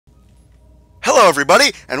Hello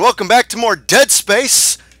everybody, and welcome back to more Dead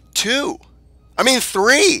Space 2. I mean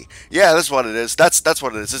 3. Yeah, that's what it is. That's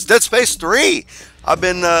what it is. It's Dead Space 3.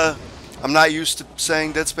 I'm not used to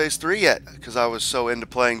saying Dead Space 3 yet, because I was so into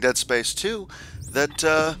playing Dead Space 2 that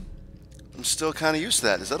I'm still kind of used to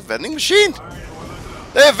that. Is that a vending machine?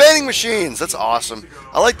 They have vending machines. That's awesome.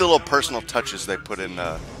 I like the little personal touches they put in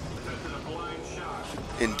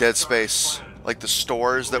Dead Space, like the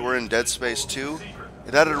stores that were in Dead Space 2.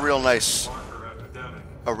 It added a real nice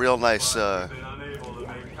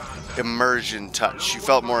immersion touch. You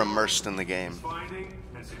felt more immersed in the game.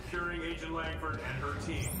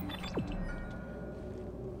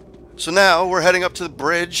 So now we're heading up to the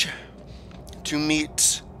bridge to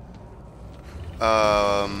meet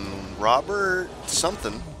Robert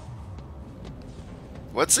something.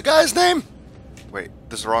 What's the guy's name? Wait,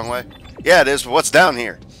 this is the wrong way? Yeah, it is, but what's down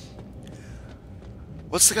here?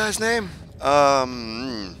 What's the guy's name?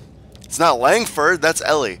 It's not Langford, that's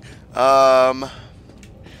Ellie.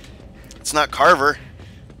 It's not Carver.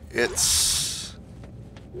 It's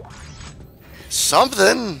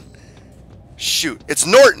something. Shoot, it's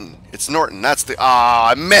Norton. It's Norton. That's the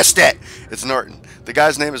I missed it. It's Norton. The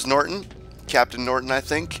guy's name is Norton. Captain Norton, I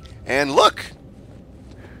think. And look.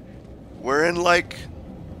 We're in like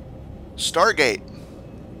Stargate,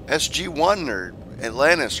 SG-1 or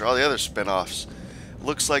Atlantis or all the other spin-offs.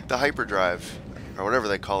 Looks like the hyperdrive or whatever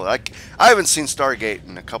they call it. I haven't seen Stargate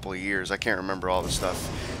in a couple of years. I can't remember all the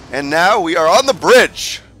stuff. And now we are on the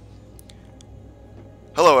bridge.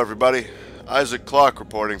 Hello everybody. Isaac Clarke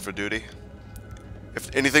reporting for duty.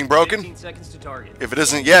 If anything broken, 15 seconds to target. if it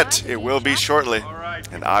isn't yet, it will be shortly.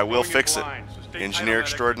 And I will fix it. Engineer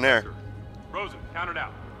extraordinaire. Rosen, count it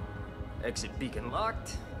out. Exit beacon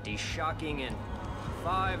locked. Deshocking in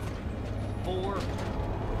 5, 4,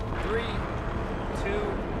 3, 2,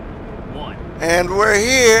 1. And we're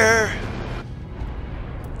here.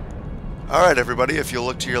 Alright everybody, if you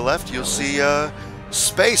look to your left, you'll see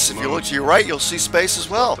space. If you look to your right, you'll see space as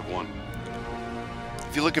well.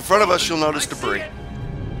 If you look in front of us, you'll notice debris.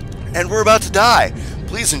 And we're about to die.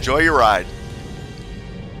 Please enjoy your ride.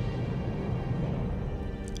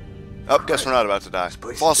 Oh, guess we're not about to die.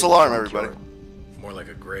 False alarm, everybody. More like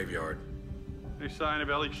a graveyard. Any sign of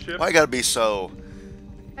Ellie's ship? Why you gotta be so...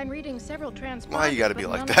 I'm reading several transponders. Why you gotta be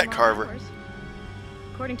but like none of that, them are Carver? ours.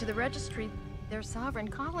 According to the registry, they're sovereign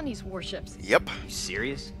colonies' warships. Yep. You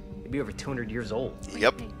serious? They'd be over 200 years old.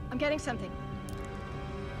 Yep. Wait, I'm getting something.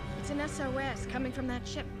 It's an SOS coming from that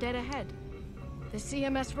ship dead ahead. The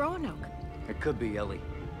CMS Roanoke. It could be Ellie.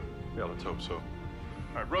 Yeah, let's hope so. All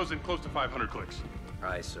right, Rosen, close to 500 clicks.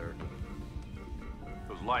 Aye, sir.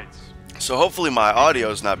 Those lights. So hopefully my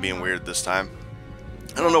audio's not being weird this time.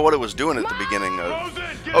 I don't know what it was doing at the beginning of...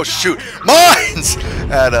 Oh shoot! Mines!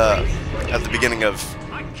 At the beginning of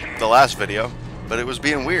the last video. But it was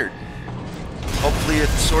being weird. Hopefully it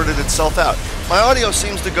sorted itself out. My audio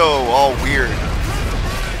seems to go all weird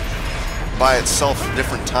by itself at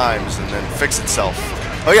different times and then fix itself.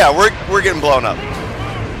 Oh yeah, we're getting blown up.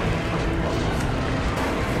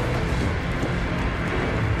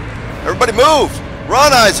 Everybody move!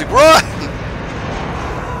 Run, Isaac, run!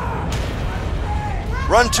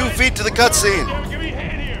 Run 2 feet to the cutscene. Give me a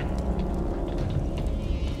hand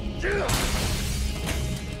here.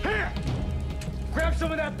 Here! Grab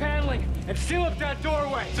some of that paneling and seal up that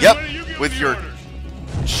doorway. Yep, with your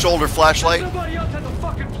shoulder flashlight. Somebody else has a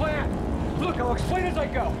fucking plan. Look, I'll explain as I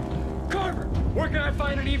go. Carver, where can I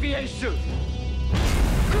find an EVA suit?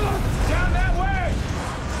 Down that way!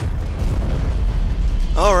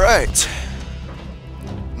 Alright.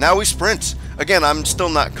 Now we sprint. Again, I'm still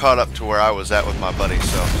not caught up to where I was at with my buddy,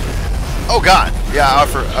 so... Oh god! Yeah,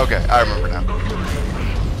 okay, I remember now.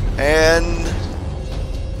 And...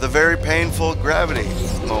 the very painful gravity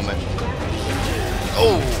moment.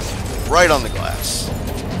 Oh! Right on the glass.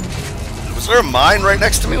 Was there a mine right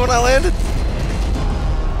next to me when I landed?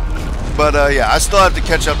 But, yeah, I still have to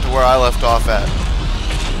catch up to where I left off at.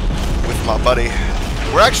 With my buddy.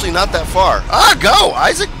 We're actually not that far. Ah, go,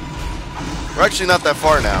 Isaac! We're actually not that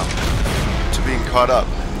far now to being caught up.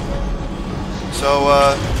 So,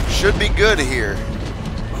 should be good here.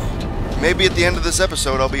 Maybe at the end of this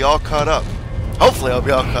episode I'll be all caught up. Hopefully I'll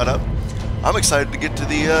be all caught up. I'm excited to get to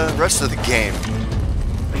the rest of the game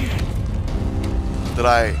that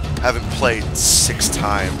I haven't played 6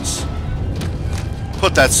 times.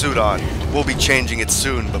 Put that suit on. We'll be changing it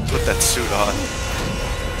soon, but put that suit on.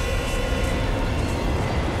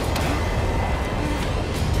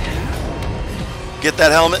 Get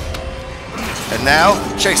that helmet. And now,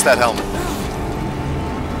 chase that helmet.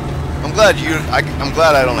 I'm glad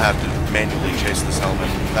I don't have to manually chase this helmet.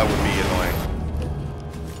 That would be annoying.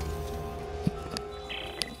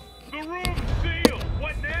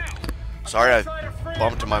 Sorry I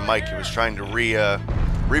bumped my mic. He was trying to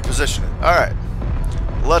reposition it. Alright.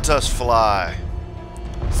 Let us fly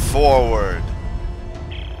forward.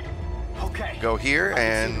 Okay. Go here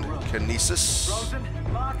and kinesis.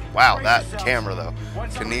 Wow, that camera though.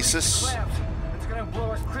 Kinesis.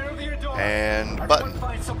 And button.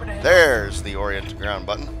 There's the orient to ground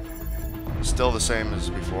button. Still the same as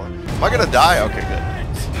before. Am I gonna die? Okay,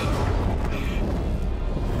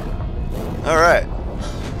 good. Alright.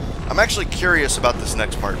 I'm actually curious about this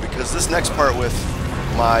next part, because this next part with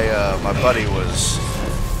my buddy was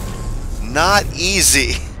not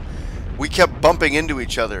easy. We kept bumping into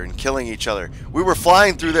each other and killing each other. We were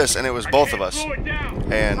flying through this, and it was both of us.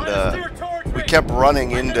 And we kept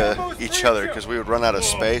running into each other because we would run out of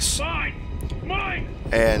space.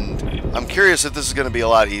 And I'm curious if this is going to be a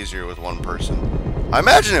lot easier with one person. I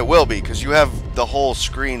imagine it will be, because you have the whole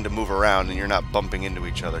screen to move around and you're not bumping into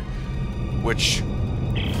each other. Which,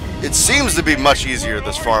 it seems to be much easier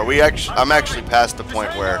this far. I'm actually past the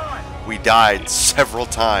point where we died several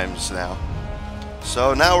times now.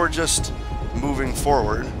 So now we're just moving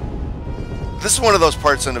forward. This is one of those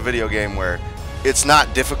parts in a video game where it's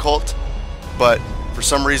not difficult, but for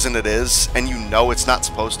some reason it is, and you know it's not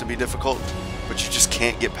supposed to be difficult, but you just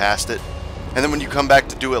can't get past it. And then when you come back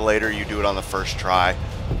to do it later, you do it on the first try.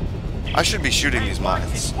 I should be shooting these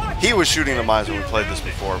mines. He was shooting the mines when we played this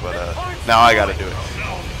before, but now I gotta do it.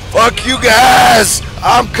 Fuck you guys!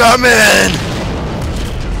 I'm coming!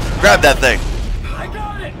 Grab that thing.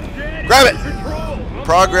 Grab it!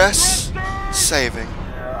 Progress. Saving.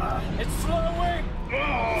 It's slowing.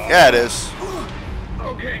 Yeah, it is.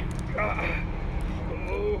 Okay.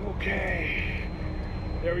 Okay.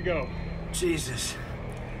 There we go. Jesus.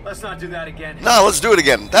 Let's not do that again. No, let's do it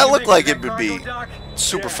again. That looked like it would be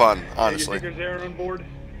super fun, honestly. You think there's air on board?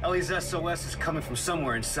 Ellie's SOS is coming from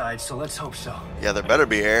somewhere inside, so let's hope so. Yeah, there better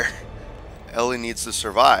be air. Ellie needs to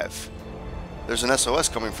survive. There's an SOS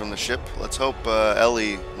coming from the ship. Let's hope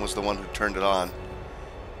Ellie was the one who turned it on.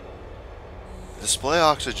 Display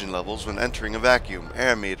oxygen levels when entering a vacuum.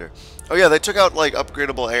 Air meter. Oh yeah, they took out like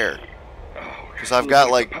upgradable air. Because I've got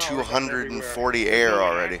like 240 air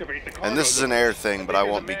already. And this is an air thing, but I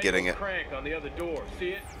won't be getting it.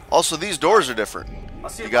 Also, these doors are different.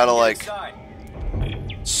 You gotta like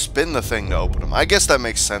spin the thing to open them. I guess that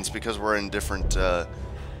makes sense because we're in different a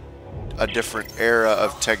different era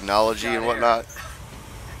of technology and whatnot.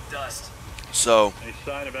 Dust. So Any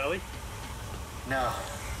sign of Ellie? No.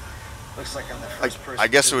 Looks like I'm the first person I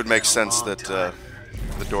guess it to would do make in a sense long that time.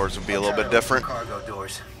 the doors would be a little bit I'll try to open different. Cargo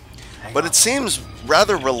doors. Hang But on. it seems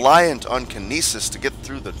rather reliant on kinesis to get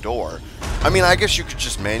through the door. I mean, I guess you could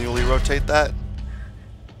just manually rotate that.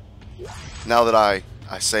 Now that I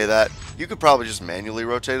say that, you could probably just manually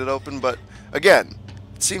rotate it open, but again,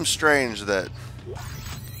 it seems strange that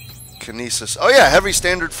kinesis... Oh yeah, heavy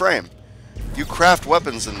standard frame. You craft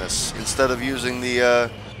weapons in this instead of using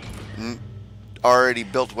the already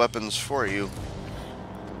built weapons for you.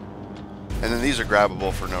 And then these are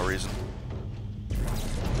grabbable for no reason.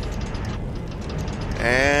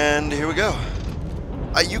 And here we go.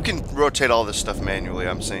 You can rotate all this stuff manually,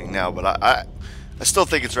 I'm seeing now, but I still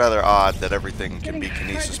think it's rather odd that everything can be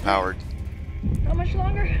kinesis powered. How much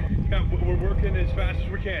longer? Yeah, we're working as fast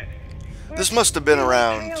as we can. This must have been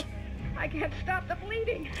around... I can't stop the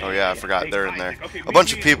bleeding. Oh yeah, I forgot, they're in there. Okay, A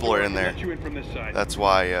bunch of people are in We'll there. let you in from this side. That's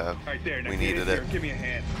why Right there, now we get in needed here, it. Give me a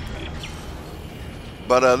hand.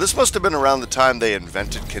 But this must have been around the time they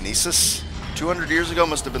invented kinesis. 200 years ago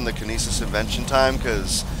must have been the kinesis invention time,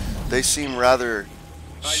 because they seem rather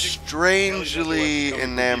strangely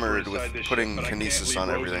enamored with putting kinesis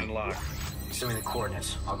on everything. Send me the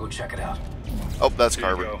coordinates. I'll go check it out. Oh, that's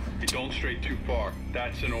There you Carver. go. You don't stray too far.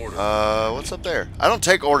 That's an order. What's up there? I don't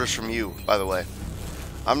take orders from you, by the way.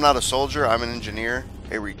 I'm not a soldier, I'm an engineer.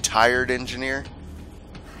 A retired engineer.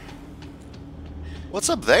 What's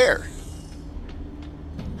up there?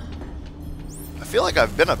 I feel like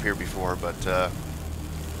I've been up here before, but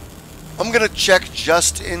I'm gonna check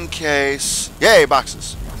just in case. Yay,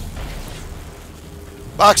 boxes.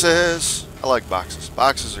 Boxes! I like boxes.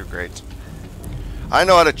 Boxes are great. I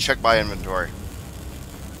know how to check my inventory.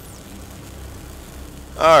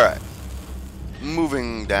 Alright.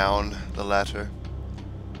 Moving down the ladder.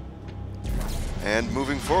 And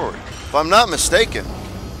moving forward. If I'm not mistaken.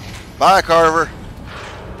 Bye, Carver.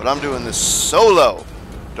 But I'm doing this solo.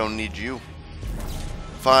 Don't need you.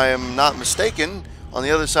 If I am not mistaken, on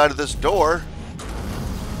the other side of this door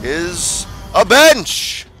is a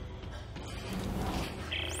bench.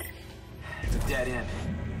 It's a dead end.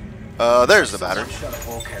 There's the battery. Shut up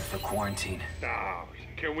bulkhead for quarantine. Now,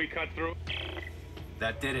 can we cut through?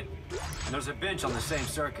 That did it. And there's a bench on the same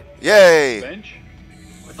circuit. Yay! Bench?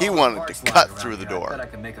 With He all the wanted parts to lying cut around through the here, I door. bet I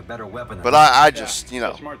can make a better weapon than But this. I just, you know,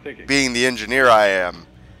 that's smart thinking. being the engineer I am,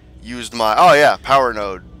 used my, oh yeah, power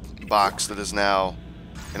node box that is now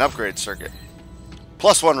an upgrade circuit.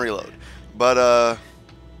 Plus 1 reload. But,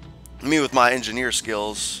 me with my engineer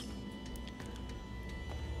skills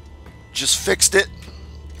just fixed it.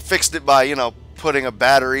 Fixed it by, you know, putting a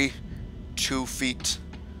battery 2 feet,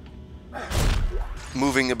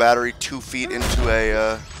 moving the battery 2 feet into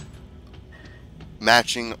a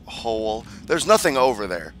matching hole. There's nothing over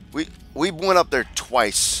there. We went up there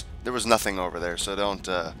twice. There was nothing over there, so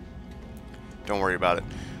don't worry about it.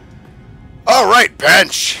 All right,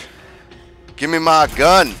 bench. Give me my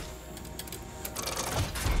gun.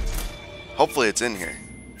 Hopefully it's in here.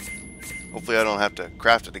 Hopefully I don't have to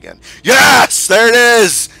craft it again. Yes! There it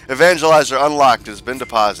is! Evangelizer unlocked has been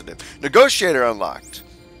deposited. Negotiator unlocked.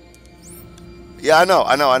 Yeah, I know.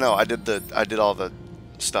 I did all the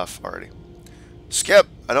stuff already. Skip.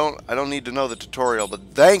 I don't need to know the tutorial, but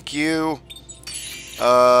thank you.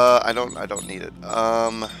 I don't need it.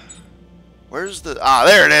 Where's the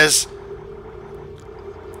there it is.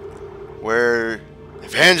 Where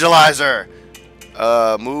Evangelizer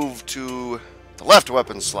move to the left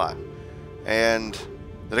weapon slot. And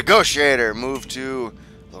the negotiator moved to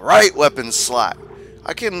the right weapon slot.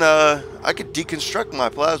 I could deconstruct my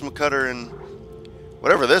plasma cutter and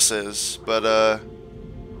whatever this is, but I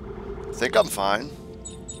think I'm fine.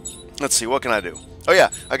 Let's see, what can I do? Oh yeah,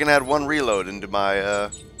 I can add 1 reload into my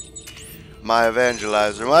my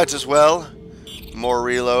Evangelizer. Might as well. More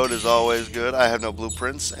reload is always good. I have no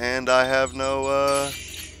blueprints and I have no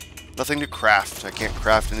nothing to craft. I can't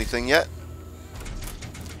craft anything yet.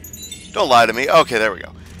 Don't lie to me. Okay, there we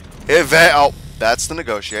go. Oh, that's the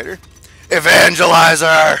negotiator.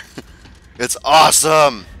 Evangelizer! It's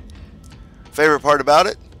awesome! Favorite part about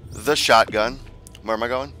it? The shotgun. Where am I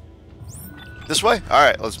going? This way?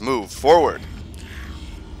 Alright, let's move forward.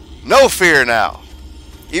 No fear now.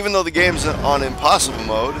 Even though the game's on impossible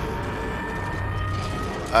mode,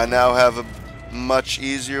 I now have a much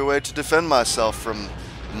easier way to defend myself from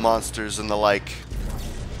monsters and the like.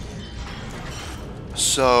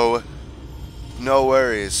 So, no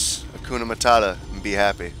worries. Hakuna Matata, and be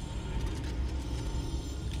happy.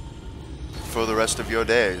 For the rest of your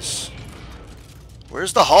days.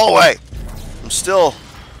 Where's the hallway? I'm still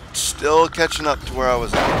catching up to where I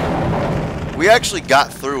was at. We actually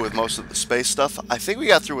got through with most of the space stuff. I think we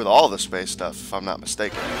got through with all the space stuff, if I'm not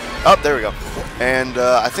mistaken. Oh, there we go. And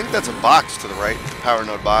I think that's a box to the right. Power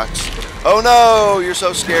node box. Oh no, you're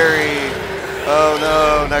so scary. Oh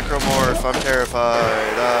no, Necromorph, I'm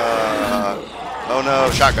terrified. Oh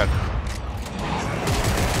no, shotgun.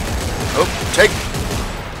 Oh,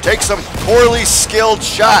 take some poorly skilled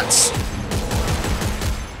shots.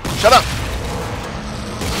 Shut up.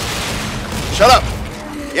 Shut up.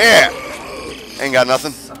 Yeah. Ain't got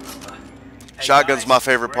nothing. Shotgun's my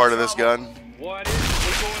favorite part of this gun. What's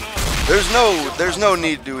going on? There's no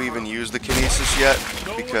need to even use the kinesis yet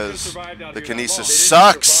because the kinesis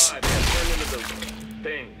sucks.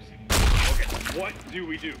 What do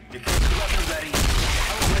we do?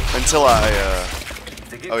 Until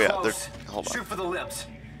oh yeah, hold on. Shoot for the lips.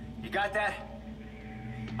 You got that?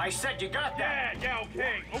 I said you got that. Yeah,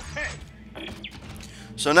 okay.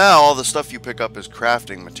 So now all the stuff you pick up is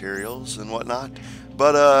crafting materials and whatnot.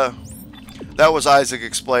 But that was Isaac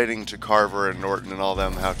explaining to Carver and Norton and all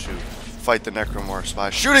them how to fight the Necromorphs by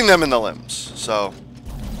shooting them in the limbs. So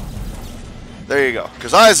there you go.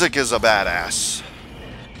 Because Isaac is a badass.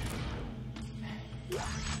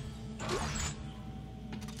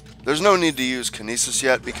 There's no need to use Kinesis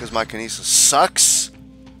yet because my Kinesis sucks.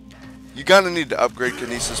 You kind of need to upgrade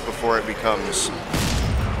Kinesis before it becomes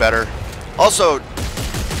better. Also,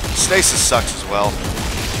 Stasis sucks as well.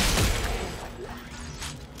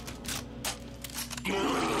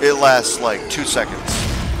 It lasts like 2 seconds.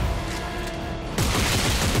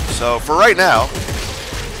 So for right now,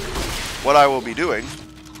 what I will be doing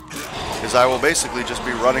is I will basically just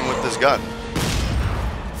be running with this gun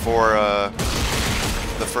for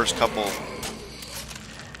the first couple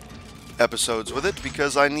episodes with it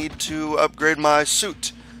because I need to upgrade my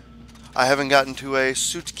suit. I haven't gotten to a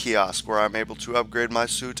suit kiosk where I'm able to upgrade my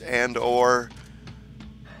suit and or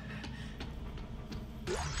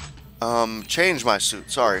change my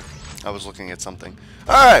suit. Sorry, I was looking at something.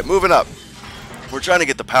 Alright, moving up. We're trying to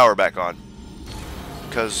get the power back on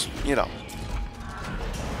because, you know,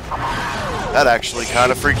 that actually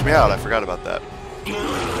kind of freaked me out. I forgot about that.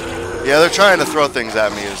 Yeah, they're trying to throw things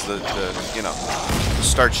at me as the you know,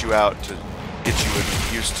 start you out to get you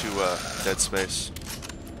used to Dead Space.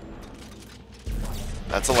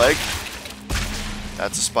 That's a leg.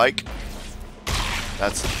 That's a spike.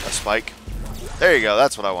 That's a spike. There you go.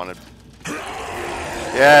 That's what I wanted.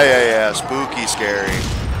 Yeah. Spooky, scary.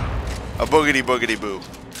 A boogity boogity boo.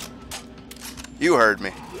 You heard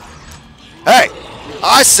me. Hey!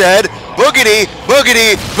 I said boogity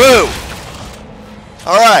boogity boo!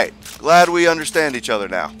 Alright. Glad we understand each other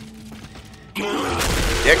now.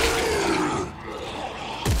 Dick.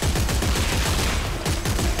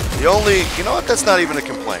 The only... You know what? That's not even a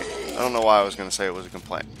complaint. I don't know why I was going to say it was a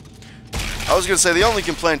complaint. I was going to say the only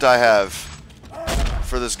complaint I have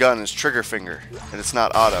for this gun is trigger finger. And it's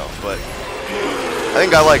not auto, but... I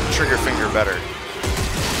think I like trigger finger better.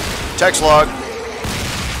 Text log.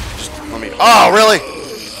 Just let me... Oh, really?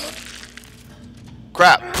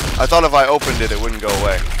 Crap. I thought if I opened it, it wouldn't go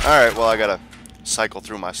away. Alright, well, I gotta cycle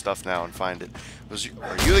through my stuff now and find it.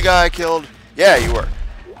 Are you the guy I killed? Yeah, you were.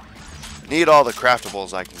 Need all the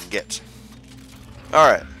craftables I can get.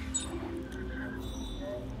 Alright.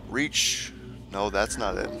 Reach. No, that's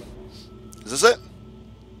not it. Is this it?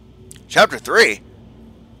 Chapter 3?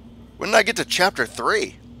 When did I get to Chapter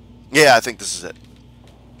 3? Yeah, I think this is it.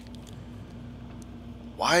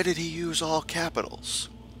 Why did he use all capitals?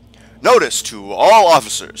 Notice to all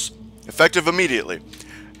officers. Effective immediately.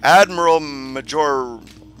 Admiral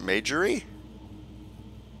Majory?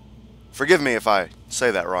 Forgive me if I say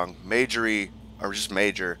that wrong. Majory, or just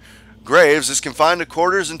Major. Graves is confined to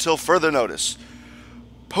quarters until further notice.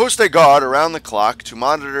 Post a guard around the clock to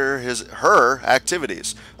monitor her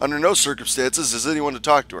activities. Under no circumstances is anyone to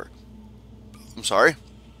talk to her. I'm sorry.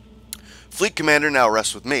 Fleet commander now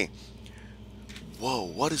rests with me. Whoa,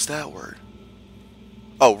 what is that word?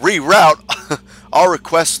 Oh, reroute all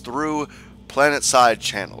requests through planet side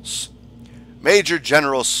channels. Major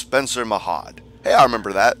General Spencer Mahad. Hey, I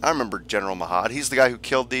remember that. I remember General Mahad. He's the guy who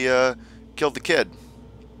killed the kid.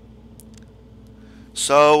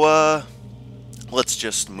 So, let's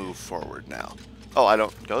just move forward now. Oh, I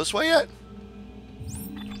don't go this way yet?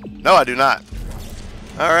 No, I do not.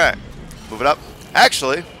 Alright. Move it up.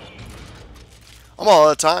 Actually, I'm all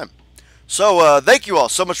out of time. So, thank you all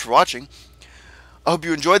so much for watching. I hope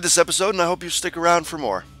you enjoyed this episode, and I hope you stick around for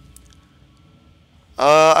more.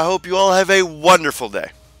 I hope you all have a wonderful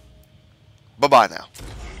day. Bye-bye now.